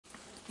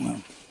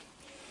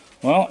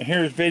Well,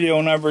 here's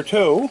video number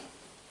 2,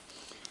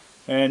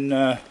 and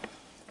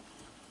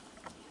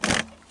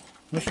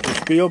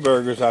Mr.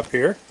 Spielberger's up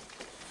here.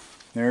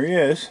 There he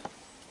is.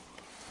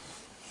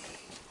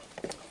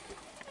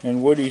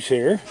 And Woody's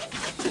here.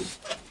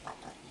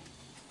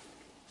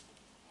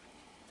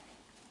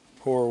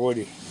 Poor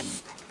Woody.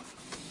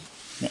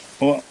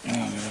 Well, I'm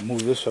going to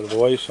move this out of the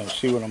way so I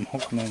see what I'm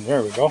hooking in.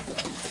 There we go.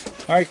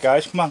 Alright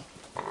guys, come on.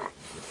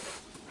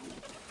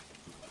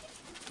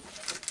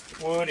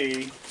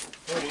 Woody.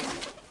 Woody.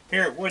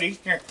 Here, Woody.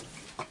 Here.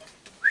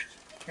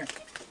 Here.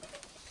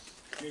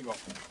 Here you go.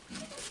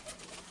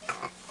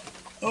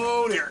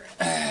 Oh dear.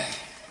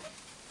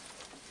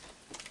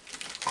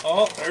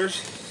 Oh,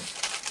 there's...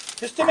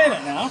 Just a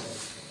minute now.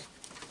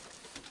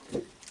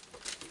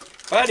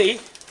 Buddy.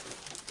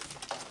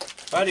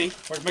 Buddy,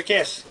 where's my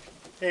kiss?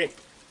 Hey.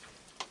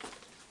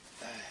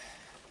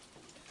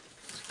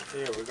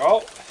 Here we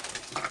go.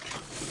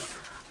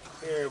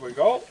 Here we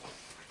go.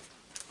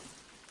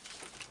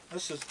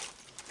 This is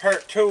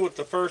part 2 with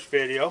the first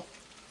video.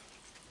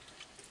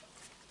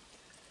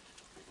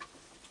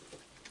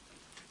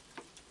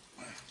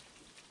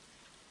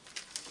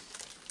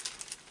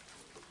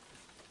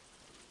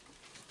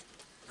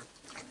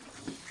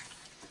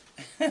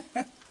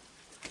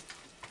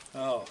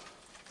 Oh.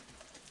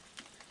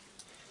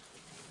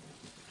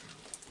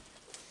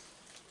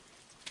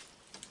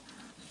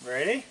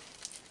 Ready?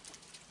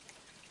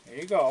 Here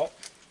you go.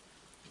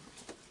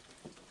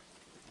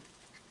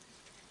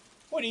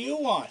 What do you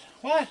want?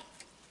 What?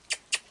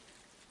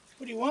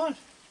 What do you want?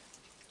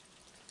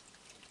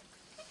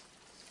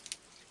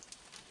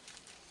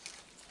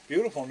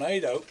 Beautiful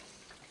night out.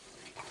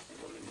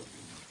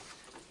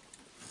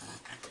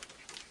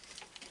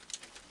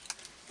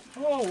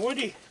 Oh,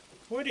 Woody.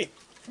 Woody,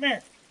 come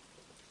here.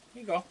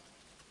 Here you go.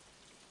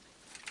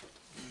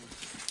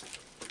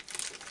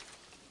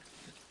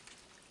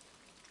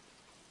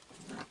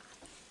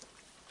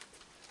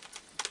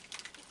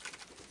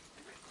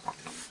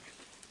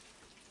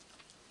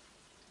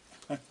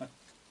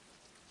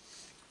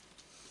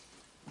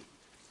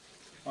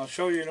 I'll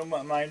show you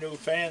my new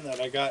fan that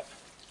I got.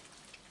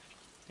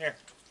 Here.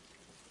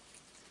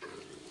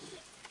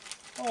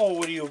 Oh,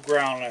 what are you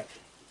growling at?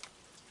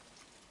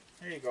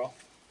 There you go.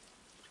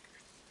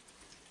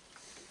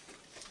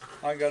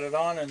 I got it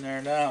on in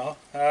there now.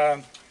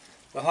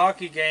 The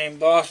hockey game,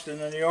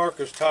 Boston and New York,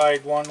 is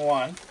tied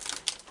 1-1.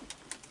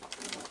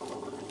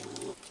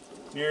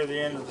 Near the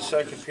end of the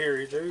second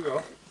period. There you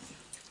go.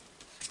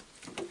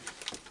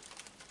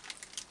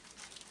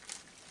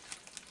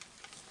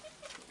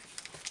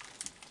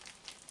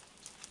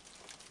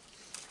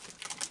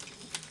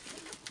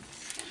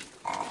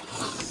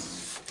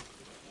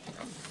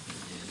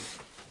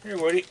 Here,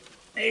 Woody.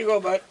 There you go,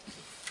 bud.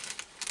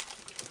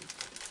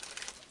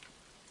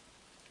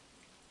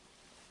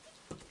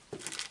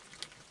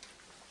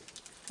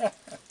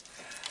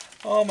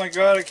 Oh my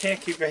God, I can't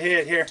keep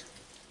ahead here.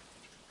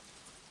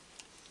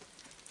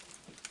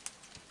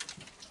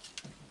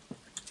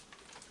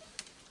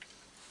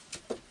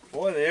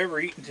 Boy, they ever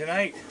eating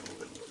tonight?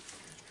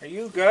 Are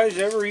you guys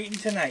ever eating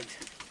tonight?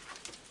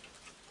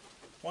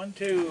 1,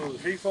 2,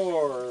 3,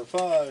 4,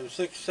 5,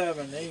 6,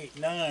 7, 8,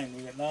 9.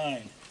 We got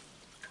 9.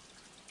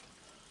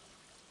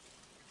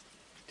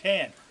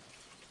 10.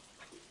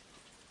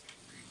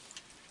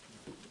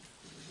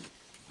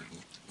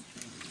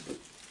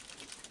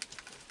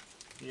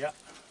 Yep.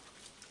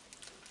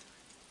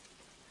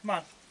 Come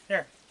on,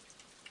 here.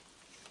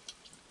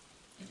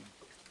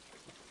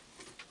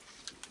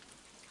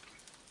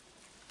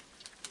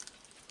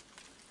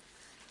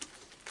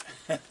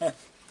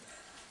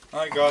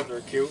 My God,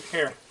 they're cute.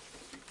 Here.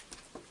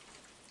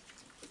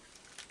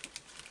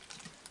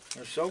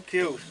 They're so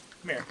cute.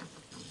 Come here.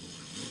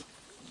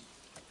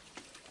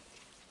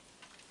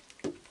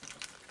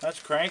 That's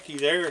Cranky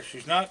there.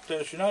 She's not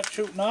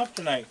shooting off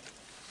tonight.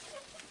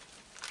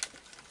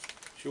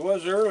 She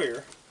was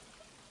earlier.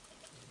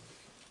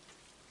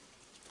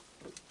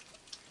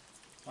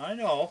 I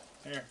know.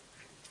 Here.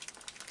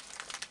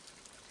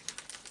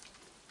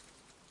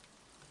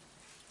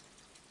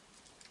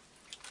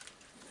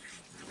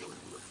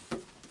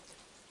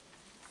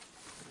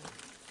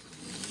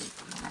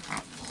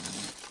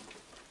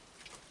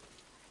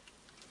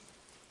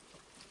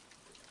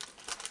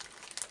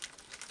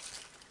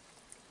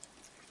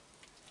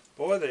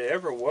 Boy, they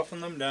ever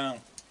woofing them down.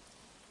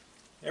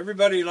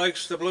 Everybody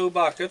likes the blue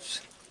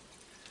buckets.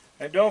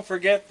 And don't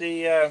forget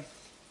the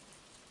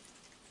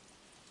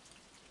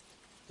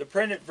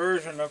printed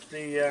version of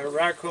the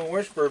Raccoon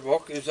Whisperer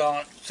book is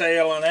on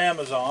sale on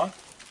Amazon.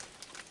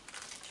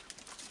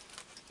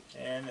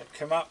 And it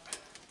came up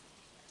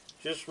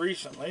just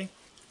recently.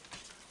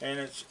 And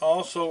it's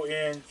also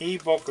in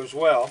ebook as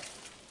well.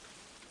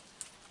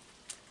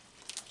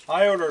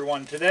 I ordered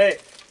one today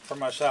for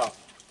myself.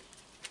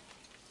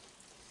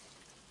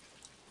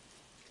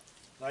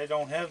 I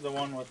don't have the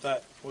one with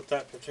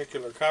that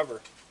particular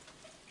cover.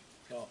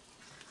 So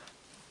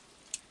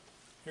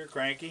here,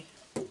 Cranky.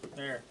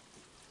 There.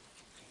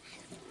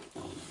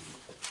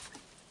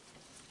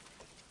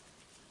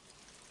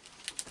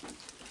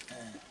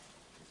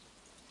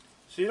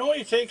 See, it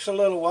only takes a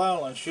little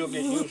while, and she'll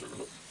get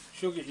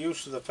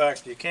used to the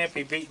fact that you can't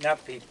be beating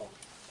up people.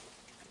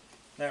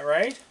 Isn't that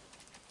right?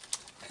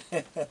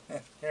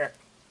 Here.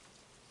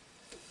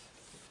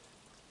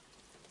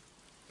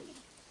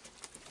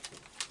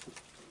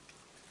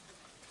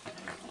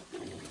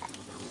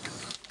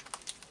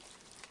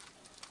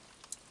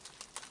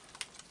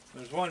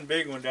 There's one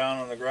big one down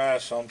on the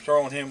grass, so I'm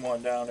throwing him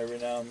one down every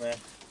now and then.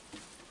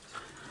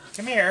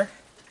 Come here.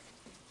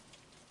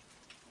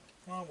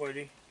 Come on,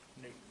 Woody.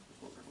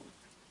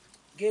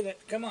 Get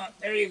it. Come on.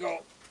 There you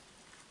go.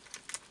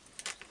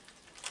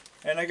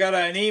 And I got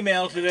an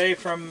email today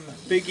from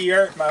Biggie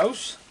Art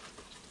Mouse.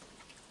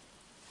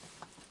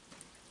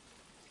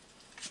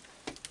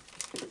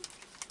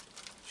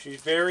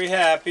 She's very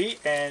happy,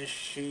 and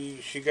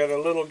she got a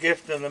little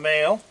gift in the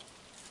mail,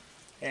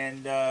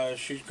 and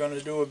she's going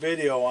to do a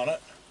video on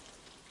it.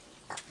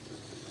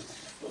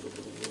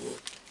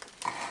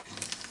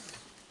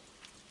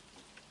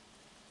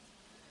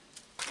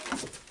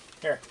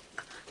 Here.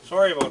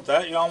 Sorry about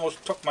that. You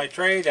almost took my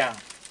tray down.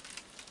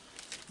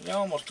 You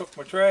almost took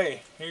my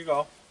tray. Here you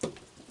go.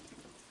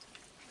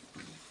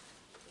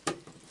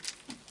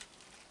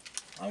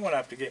 I'm going to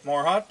have to get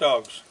more hot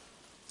dogs.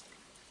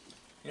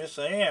 Yes,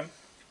 I am.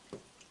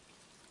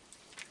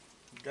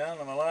 I'm down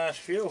to my last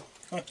few.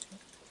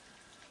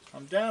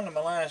 I'm down to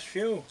my last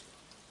few.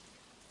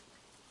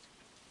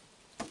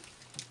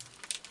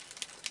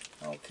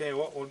 Okay,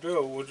 what we'll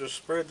do, we'll just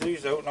spread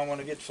these out, and I'm going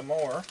to get some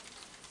more.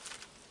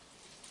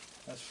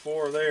 That's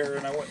 4 there,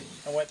 and I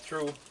went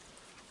through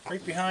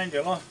right behind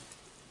you, look.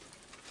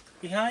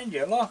 Behind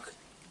you, look.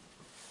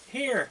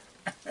 Here.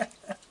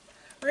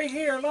 Right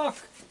here, look.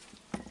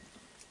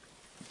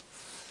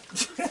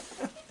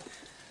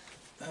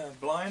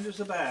 Blind as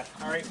a bat.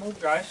 Alright, move,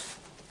 guys.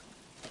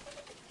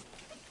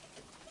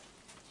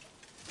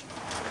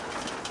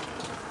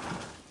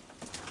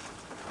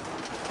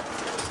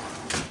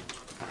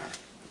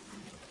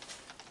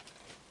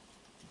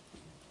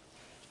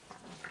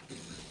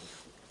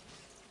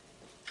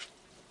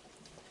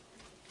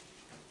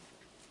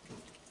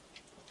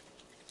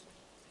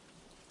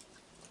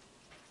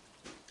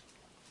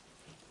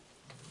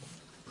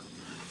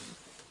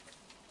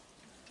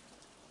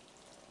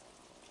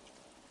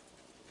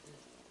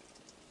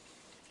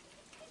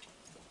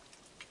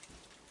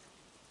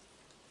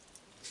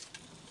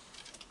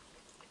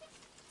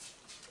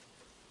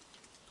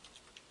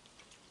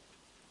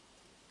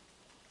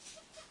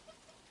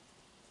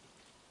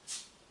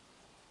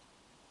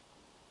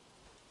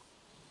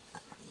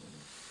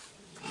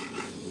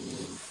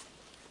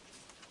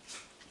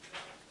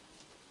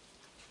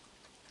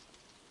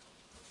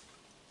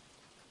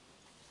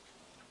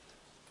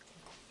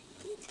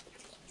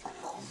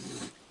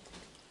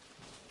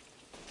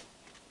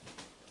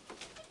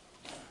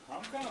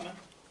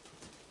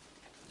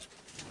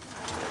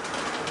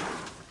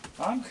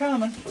 I'm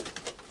coming.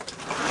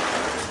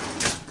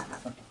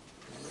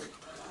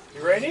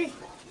 You ready?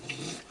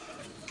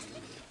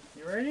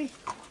 You ready?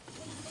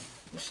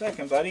 Just a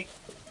second, buddy.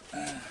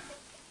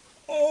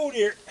 Oh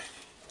dear.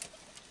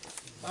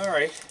 All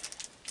right.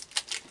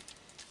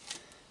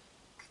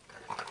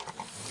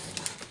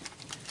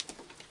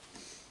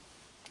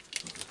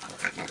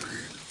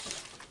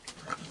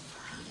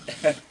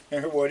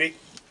 Here, Woody.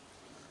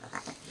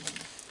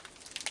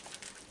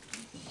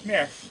 Come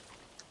here.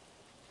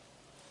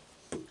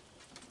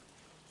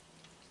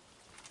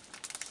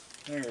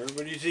 There,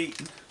 everybody's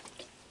eating.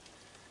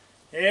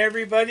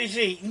 Everybody's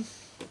eating.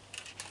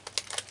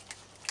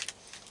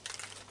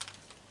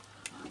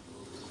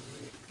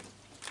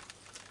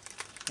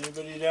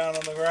 Anybody down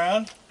on the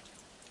ground?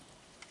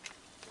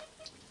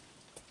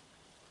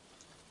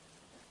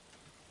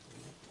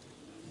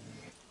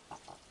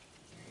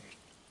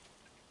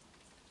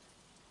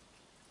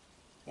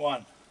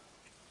 One.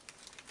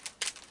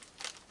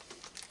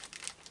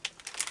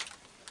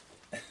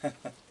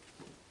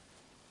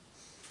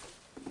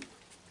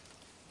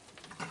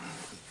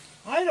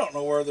 I don't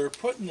know where they're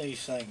putting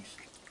these things.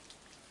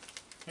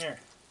 Here.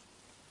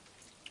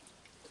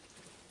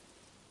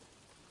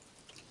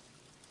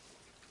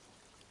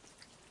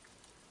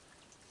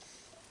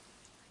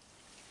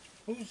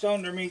 Who's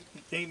underneath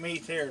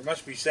here? It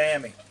must be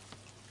Sammy.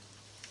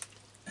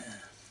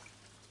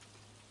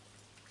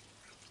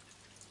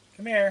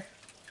 Come here.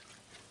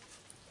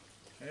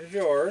 Here's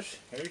yours.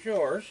 Here's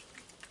yours.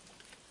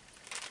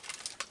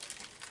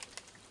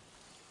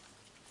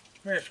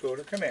 Come here,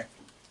 Scooter. Come here.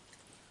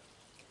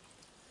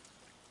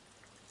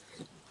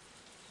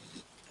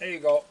 There you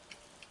go.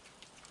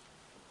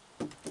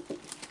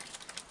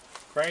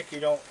 Frankie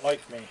don't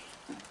like me.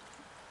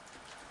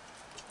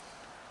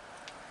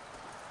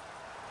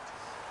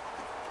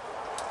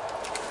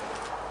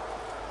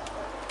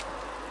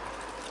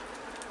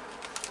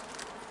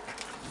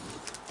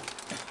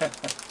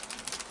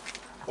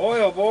 Boy,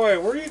 oh boy,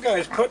 where are you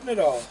guys putting it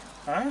all?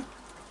 Huh?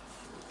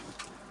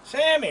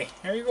 Sammy,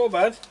 here you go,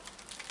 bud.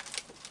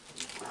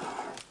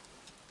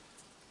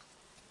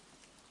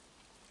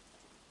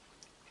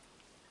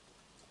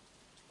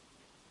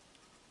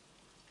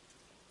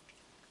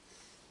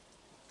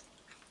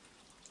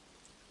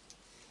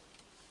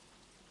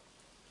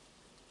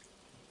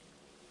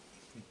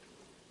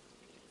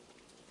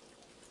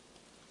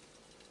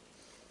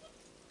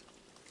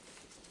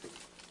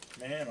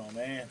 Man, oh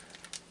man.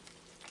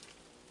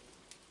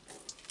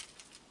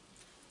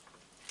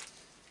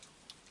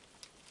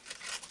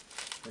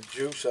 The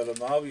juice out of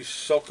them. I'll be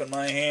soaking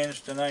my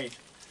hands tonight.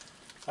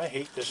 I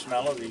hate the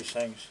smell of these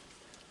things.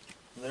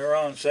 They're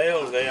on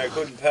sale today. I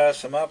couldn't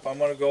pass them up. I'm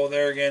going to go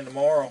there again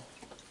tomorrow.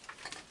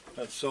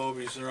 At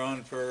Sobeys. They're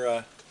on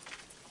for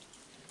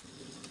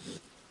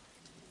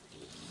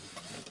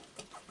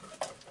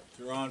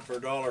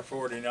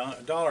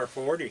 $1.49.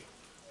 $1.40.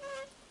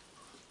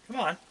 Come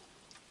on.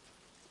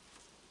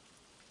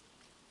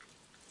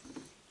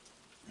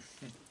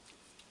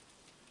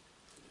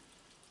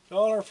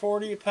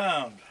 $1.40 a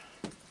pound.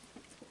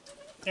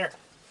 Here.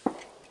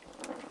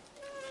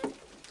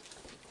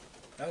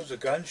 That was a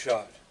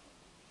gunshot.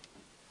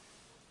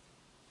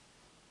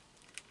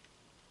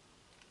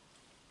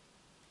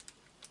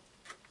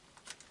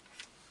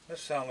 That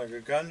sounded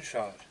like a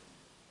gunshot.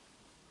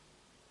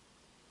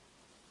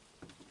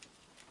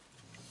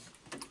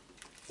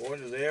 Boy,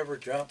 do they ever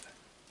jump.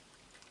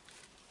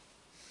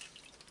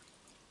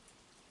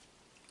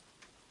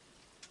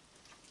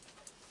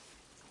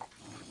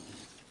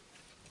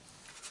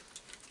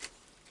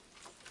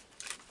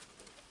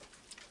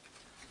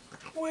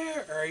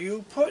 Where are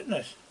you putting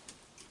it?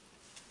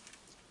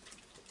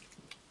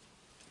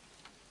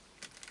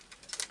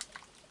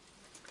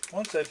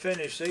 Once I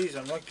finish these,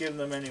 I'm not giving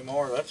them any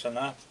more. That's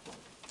enough.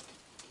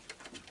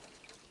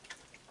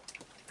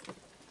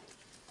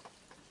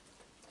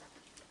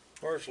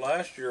 Of course,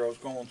 last year I was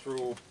going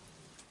through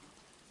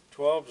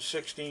 12 to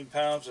 16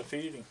 pounds of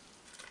feeding.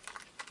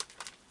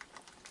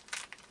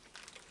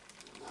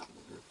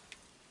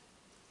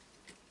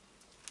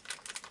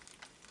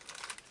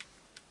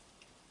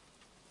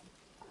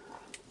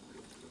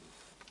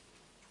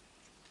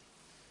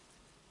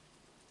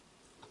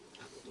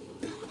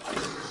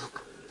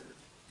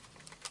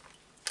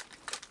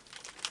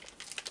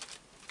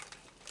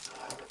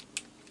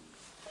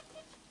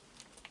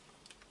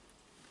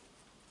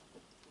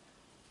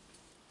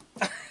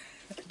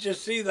 Did you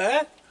see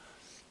that?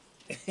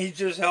 He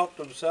just helped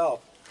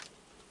himself.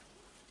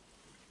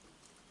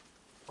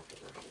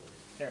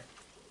 Here.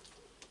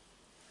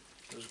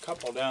 There's a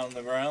couple down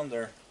the ground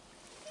there.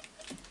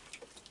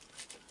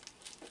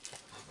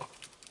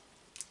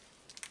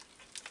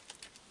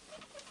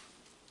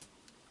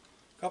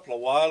 A couple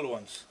of wild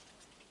ones.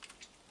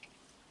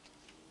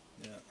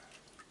 Yeah.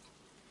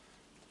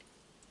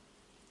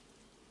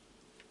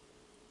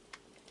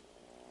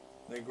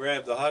 They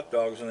grab the hot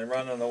dogs and they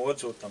run in the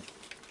woods with them.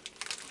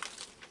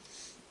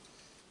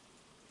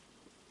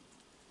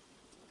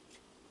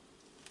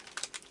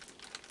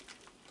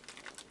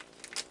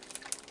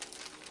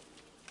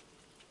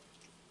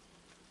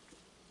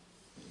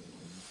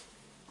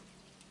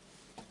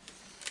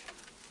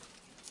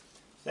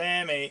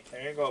 Sammy,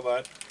 there you go,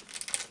 bud.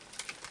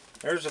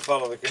 There's a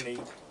fellow that can eat.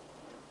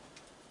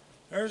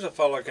 There's a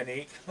fellow that can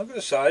eat. Look at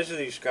the size of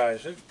these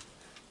guys. They're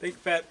big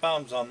fat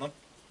bums on them.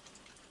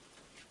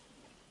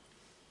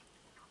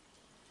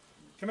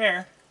 Come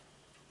here.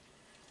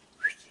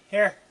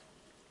 Here.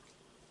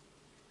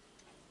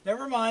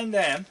 Never mind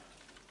them.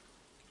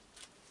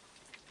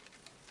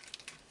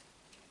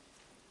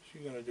 What's she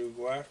gonna do?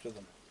 Go after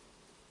them.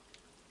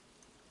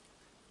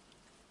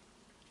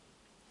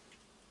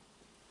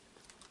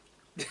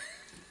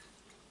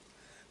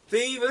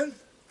 Thieving.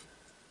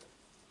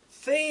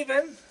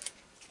 Thieving.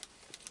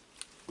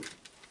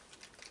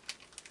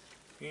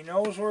 He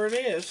knows where it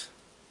is.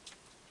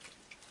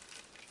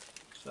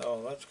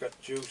 So that's got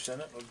juice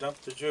in it. We'll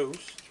dump the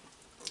juice.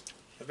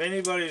 If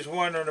anybody's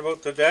wondering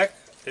about the deck,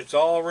 it's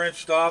all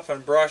rinsed off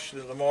and brushed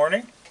in the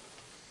morning.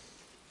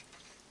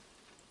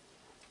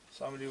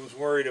 Somebody was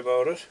worried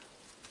about it.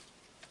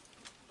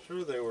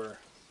 Sure they were.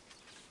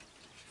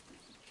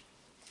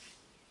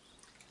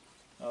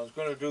 I was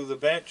going to do the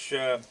bench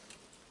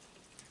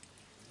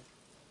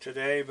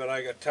today, but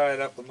I got tied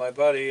up with my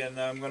buddy, and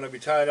I'm going to be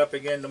tied up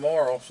again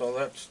tomorrow, so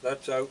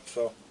that's out.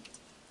 So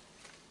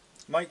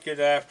might get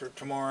after it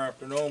tomorrow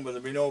afternoon, but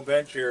there'll be no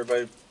bench here. If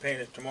I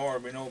paint it tomorrow,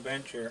 there'll be no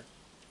bench here.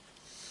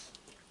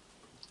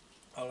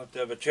 I'll have to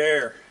have a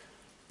chair.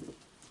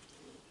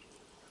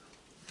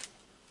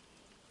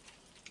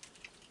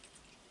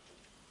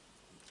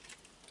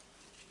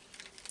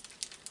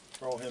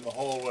 Throw him a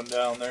whole one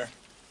down there.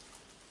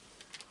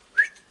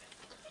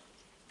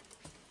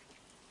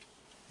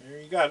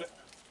 There you got it.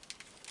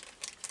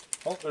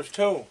 Oh, there's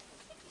two.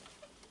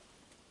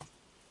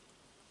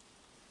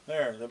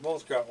 There, they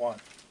both got one.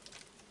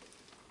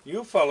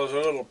 You fellas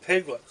are little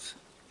piglets.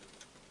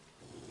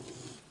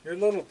 You're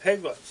little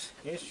piglets.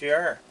 Yes, you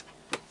are.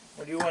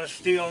 Well, do you want to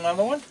steal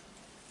another one?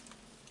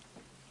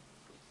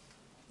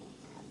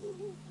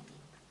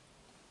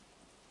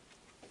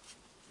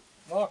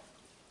 Look.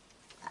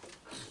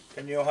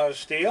 Can you know how to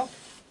steal?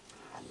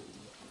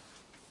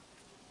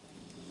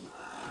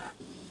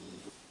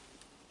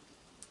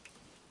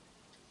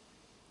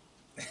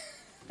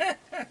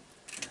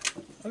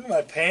 Look at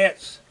my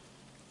pants.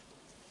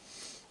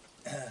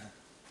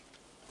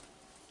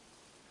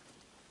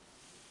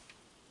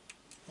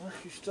 Oh,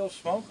 she's still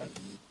smoking.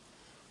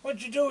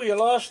 What'd you do? You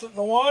lost it in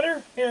the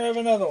water? Here, have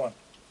another one.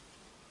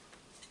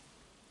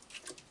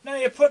 Now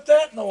you put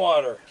that in the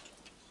water.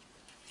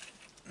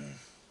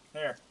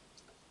 There.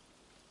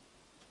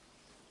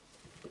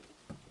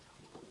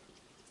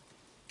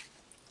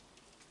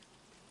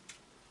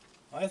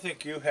 I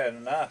think you had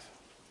enough.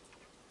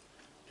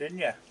 Didn't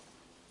you?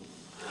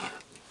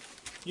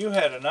 You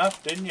had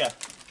enough, didn't you?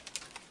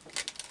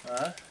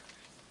 Huh?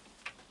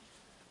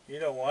 You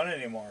don't want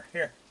any more.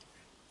 Here.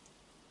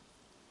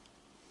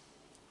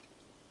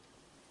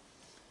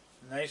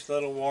 Nice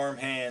little warm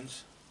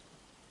hands.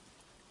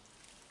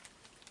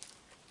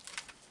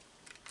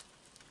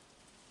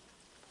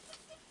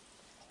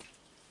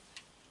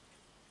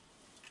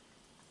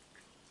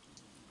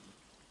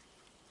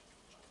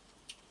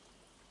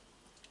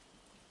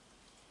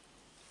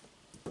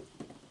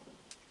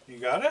 You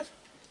got it?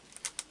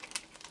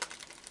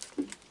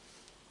 Come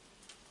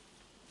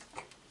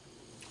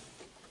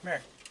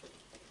here.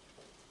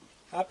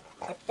 Up,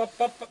 up,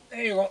 up, up, up.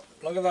 There you go.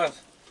 Look at that.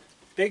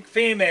 Big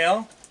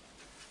female.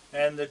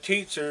 And the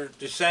teats are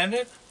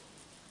descended.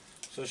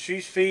 So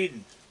she's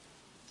feeding.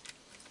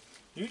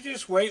 You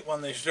just wait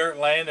when they start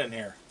landing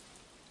here.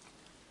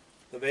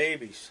 The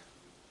babies.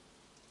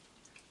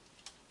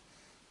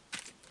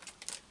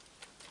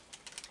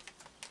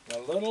 The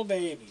little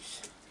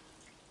babies.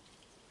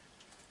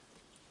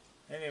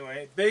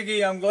 Anyway,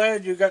 Biggie, I'm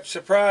glad you got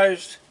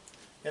surprised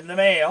in the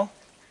mail.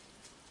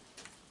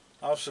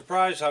 I was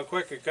surprised how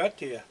quick it got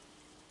to you.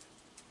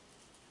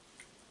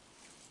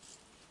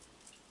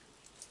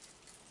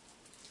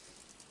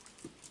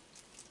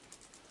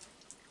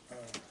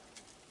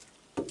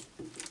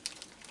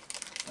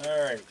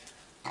 All right.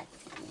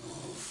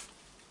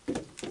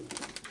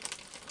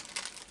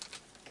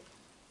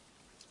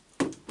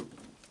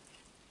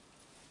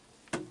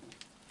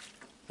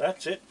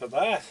 That's it for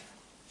that.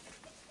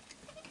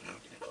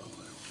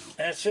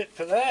 That's it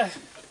for that.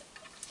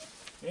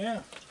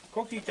 Yeah,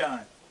 cookie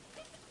time.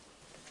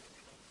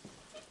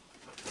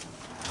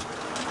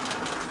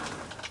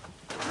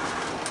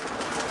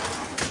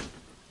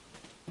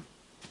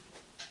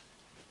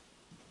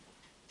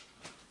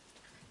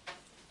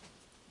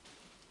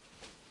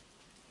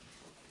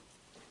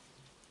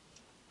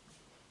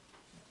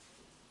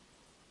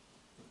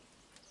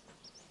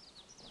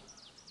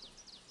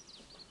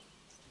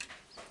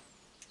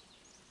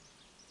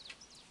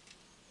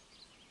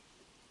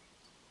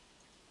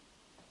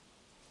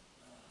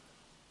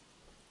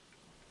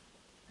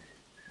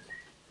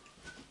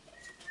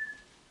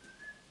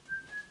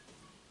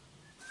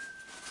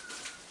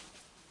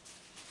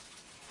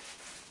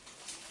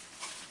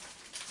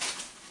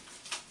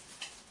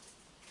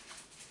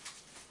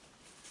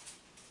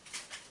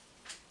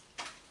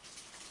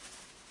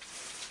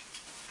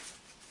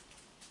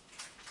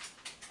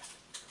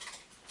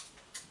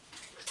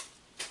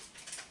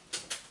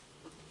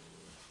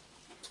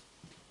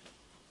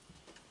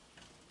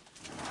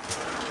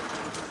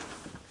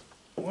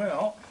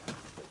 Well,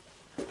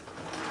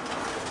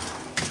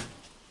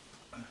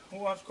 who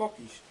wants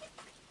cookies?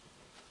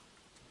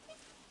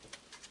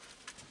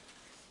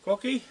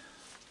 Cookie?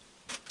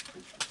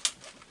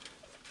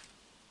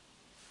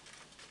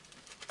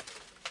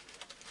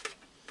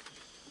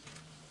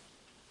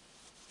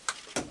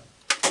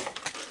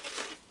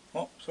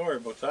 Oh, sorry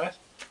about that.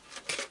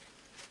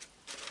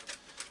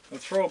 I'll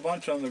throw a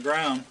bunch on the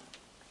ground.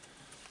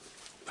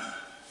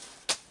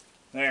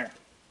 There.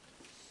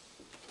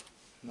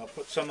 And I'll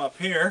put some up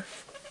here.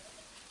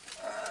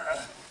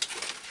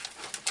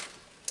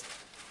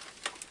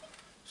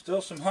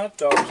 Still some hot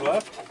dogs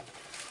left.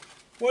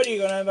 What are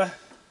you gonna have, a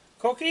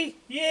cookie?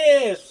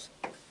 Yes!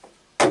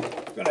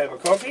 Gonna have a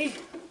cookie?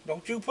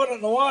 Don't you put it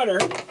in the water.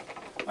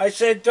 I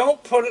said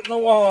don't put it in the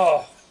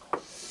water.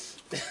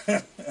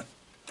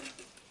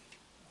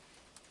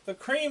 The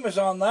cream is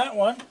on that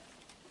one.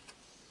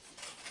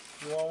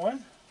 You want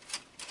one?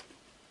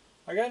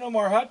 I got no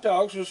more hot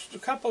dogs. There's a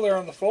couple there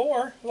on the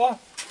floor. Look.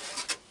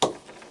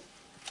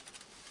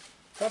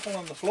 Couple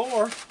on the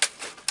floor.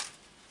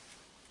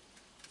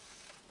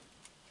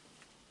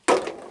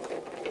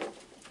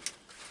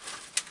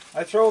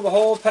 I throw the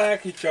whole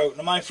package out.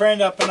 Now my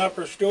friend up in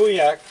Upper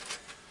Stewiacke,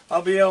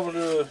 I'll be able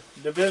to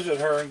visit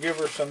her and give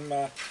her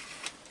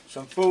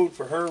some food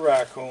for her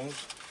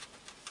raccoons,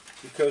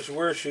 because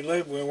where she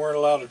lived we weren't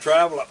allowed to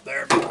travel up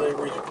there, but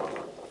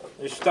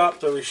they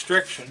stopped the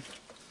restriction.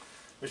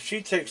 But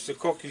she takes the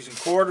cookies and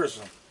quarters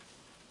them.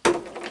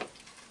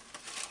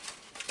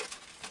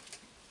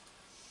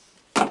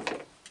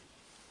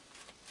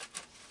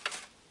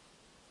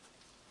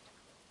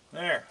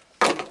 There.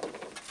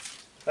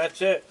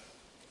 That's it.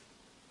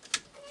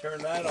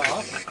 Turn that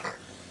off.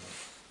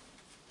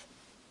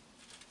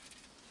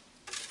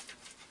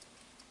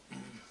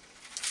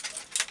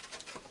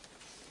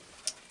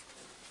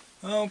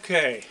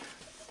 Okay.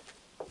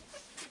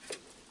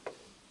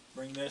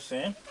 Bring this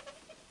in.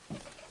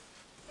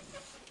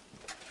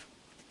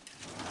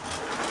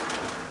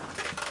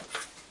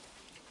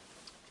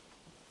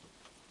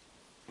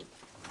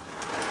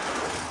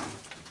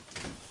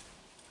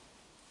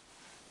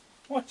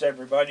 What's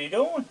everybody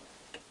doing?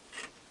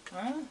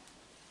 Huh?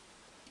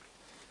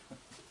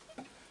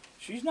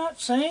 She's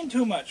not saying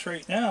too much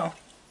right now.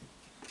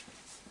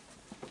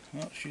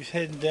 Well, she's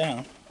heading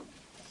down.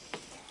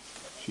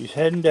 She's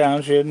heading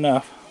down. She had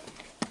enough.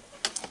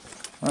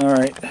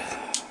 Alright.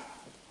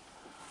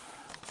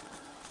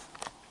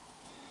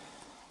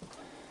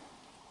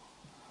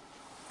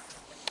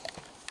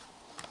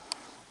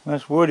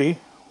 That's Woody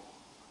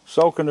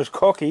soaking his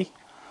cookie.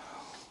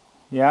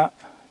 Yeah,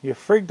 you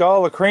frigged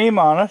all the cream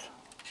on it.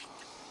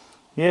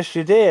 Yes,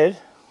 you did.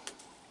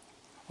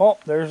 Oh,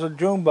 there's a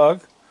June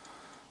bug.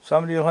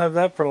 Somebody will have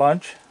that for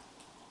lunch.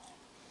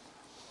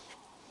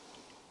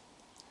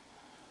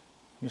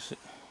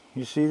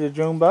 You see the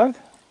June bug?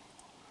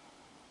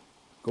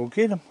 Go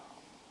get him.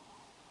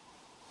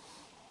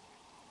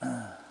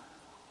 I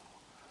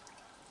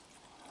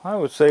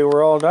would say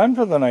we're all done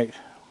for the night.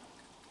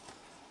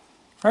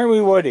 Aren't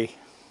we, Woody?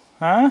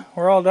 Huh?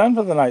 We're all done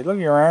for the night. Look,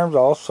 your arm's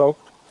all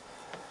soaked.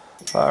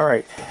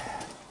 Alright.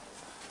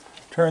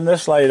 Turn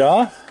this light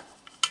off.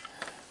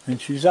 And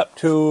she's up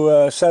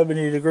to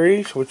 70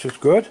 degrees, which is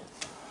good.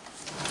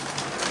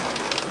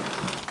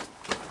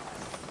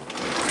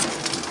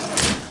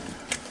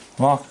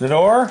 Lock the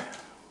door.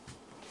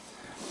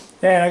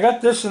 And I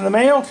got this in the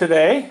mail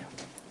today.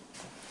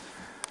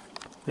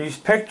 These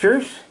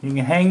pictures, you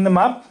can hang them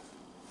up.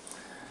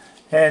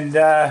 And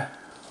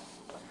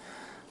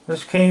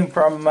this came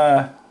from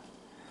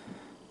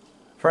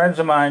friends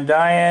of mine,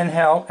 Diane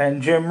Helt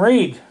and Jim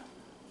Reed.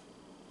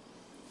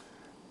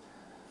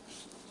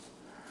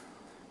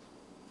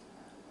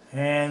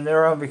 And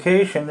they're on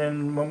vacation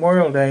in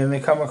Memorial Day and they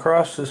come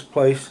across this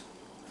place.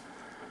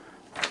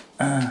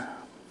 They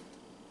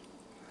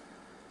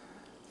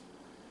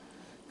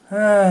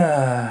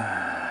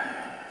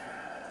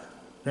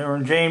were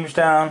in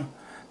Jamestown,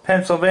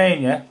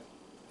 Pennsylvania,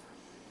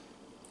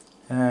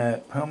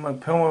 at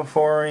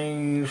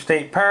Puma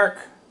State Park.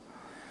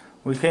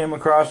 We came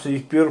across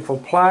these beautiful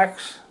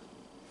plaques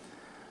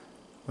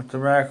with the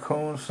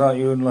raccoons. Thought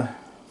you would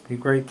be a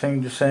great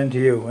thing to send to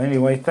you.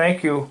 Anyway,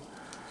 thank you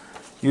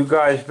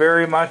guys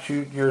very much.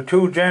 You're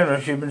too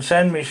generous. You've been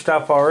sending me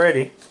stuff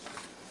already.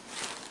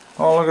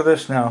 Oh, look at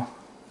this now.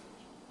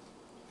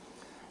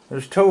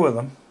 There's two of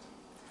them.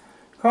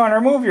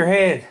 Connor, move your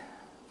head.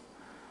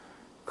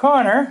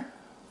 Connor,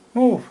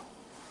 move.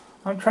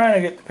 I'm trying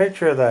to get the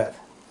picture of that.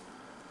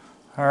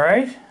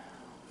 Alright?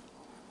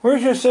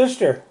 Where's your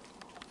sister?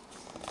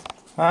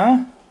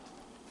 Huh?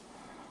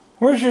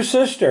 Where's your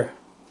sister?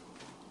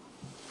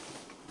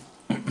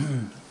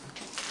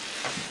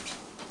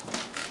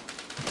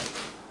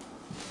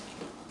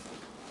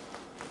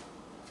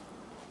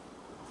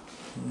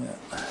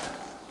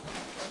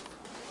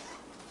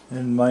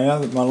 And my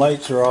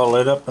lights are all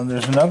lit up, and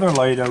there's another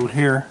light out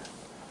here.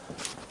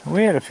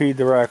 We had to feed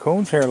the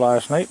raccoons here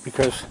last night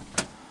because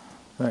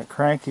that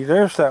cranky,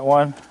 there's that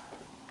one.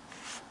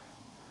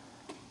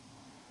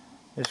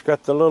 It's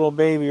got the little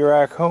baby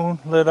raccoon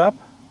lit up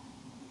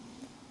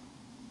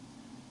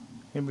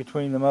in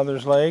between the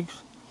mother's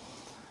legs,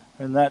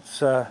 and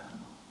that's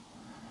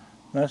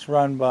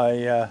run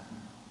by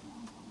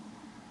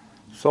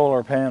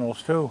solar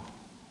panels too.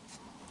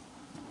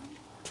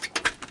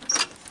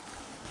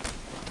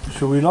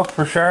 Should we look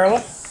for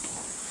Charlotte?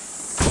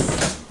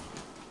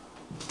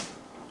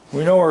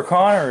 We know where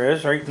Connor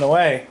is, right in the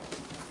way.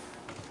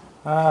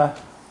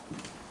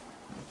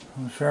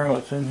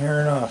 Charlotte's in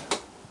here or not?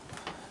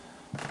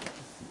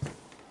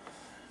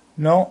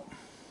 No.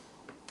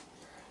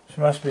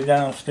 She must be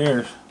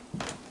downstairs.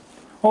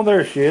 Oh,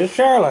 there she is.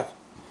 Charlotte.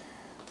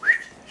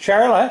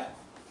 Charlotte.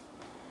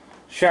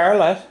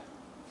 Charlotte.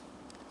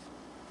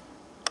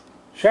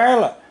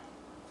 Charlotte.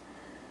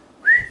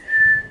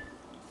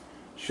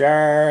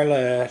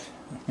 Charlotte.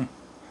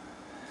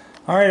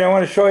 Alright, I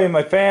want to show you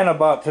my fan I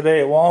bought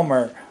today at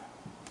Walmart.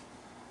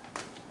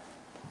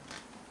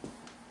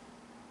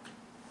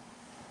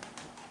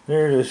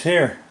 There it is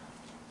here.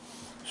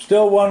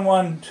 Still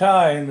 1-1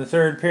 tie in the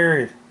third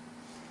period.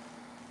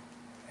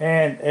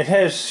 And it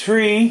has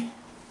three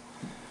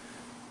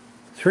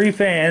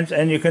fans,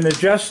 and you can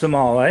adjust them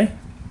all, eh?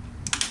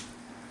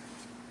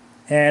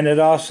 And it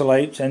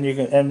oscillates, and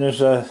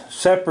there's a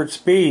separate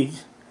speed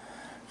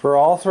for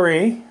all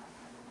three.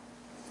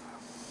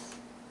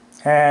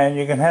 And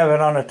you can have it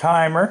on a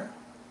timer,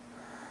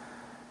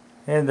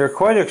 and they're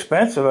quite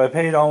expensive. I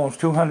paid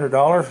almost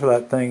 $200 for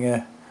that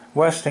thing,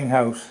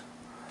 Westinghouse.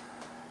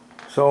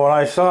 So when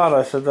I saw it,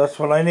 I said that's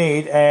what I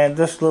need, and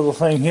this little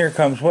thing here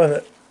comes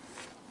with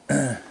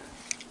it.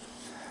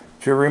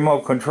 It's your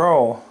remote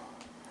control.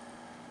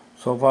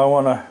 So if I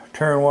want to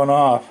turn one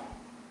off,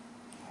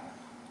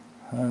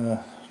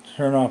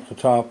 turn off the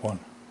top one.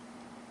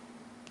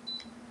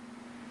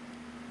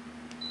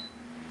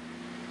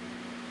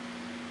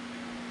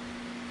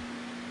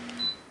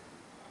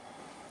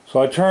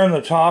 So I turn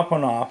the top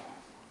one off.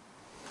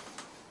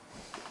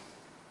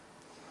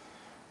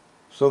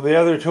 So the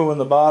other two in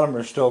the bottom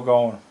are still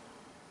going.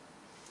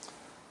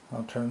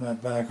 I'll turn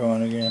that back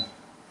on again.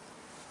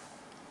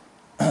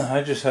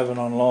 I just have it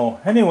on low.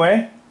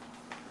 Anyway,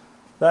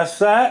 that's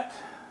that.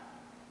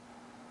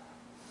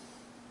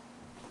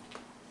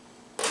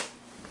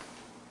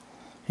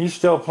 He's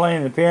still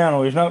playing the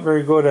piano. He's not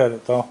very good at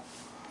it though.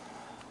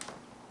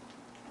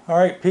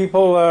 Alright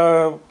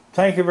people,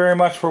 thank you very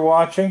much for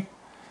watching.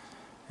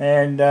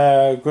 And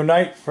good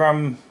night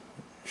from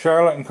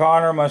Charlotte and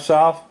Connor and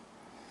myself.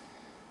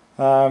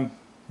 In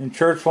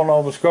Churchville,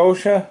 Nova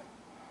Scotia,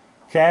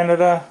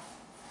 Canada.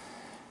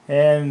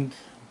 And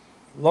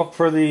look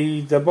for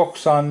the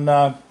books on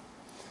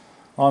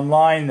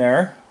online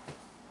there.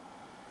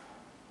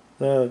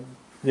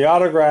 The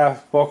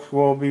autograph books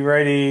will be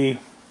ready.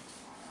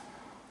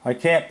 I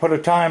can't put a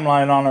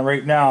timeline on it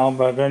right now,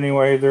 but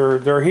anyway,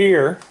 they're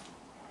here,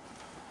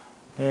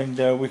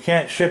 and we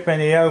can't ship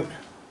any out.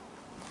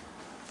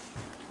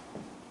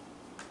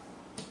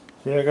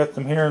 See, I got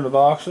them here in the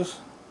boxes.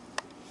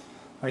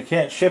 I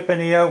can't ship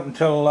any out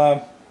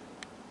until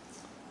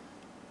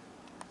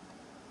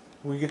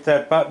we get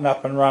that button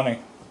up and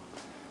running.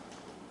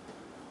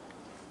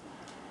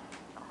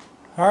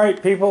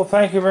 Alright people,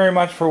 thank you very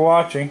much for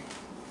watching.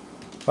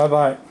 Bye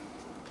bye.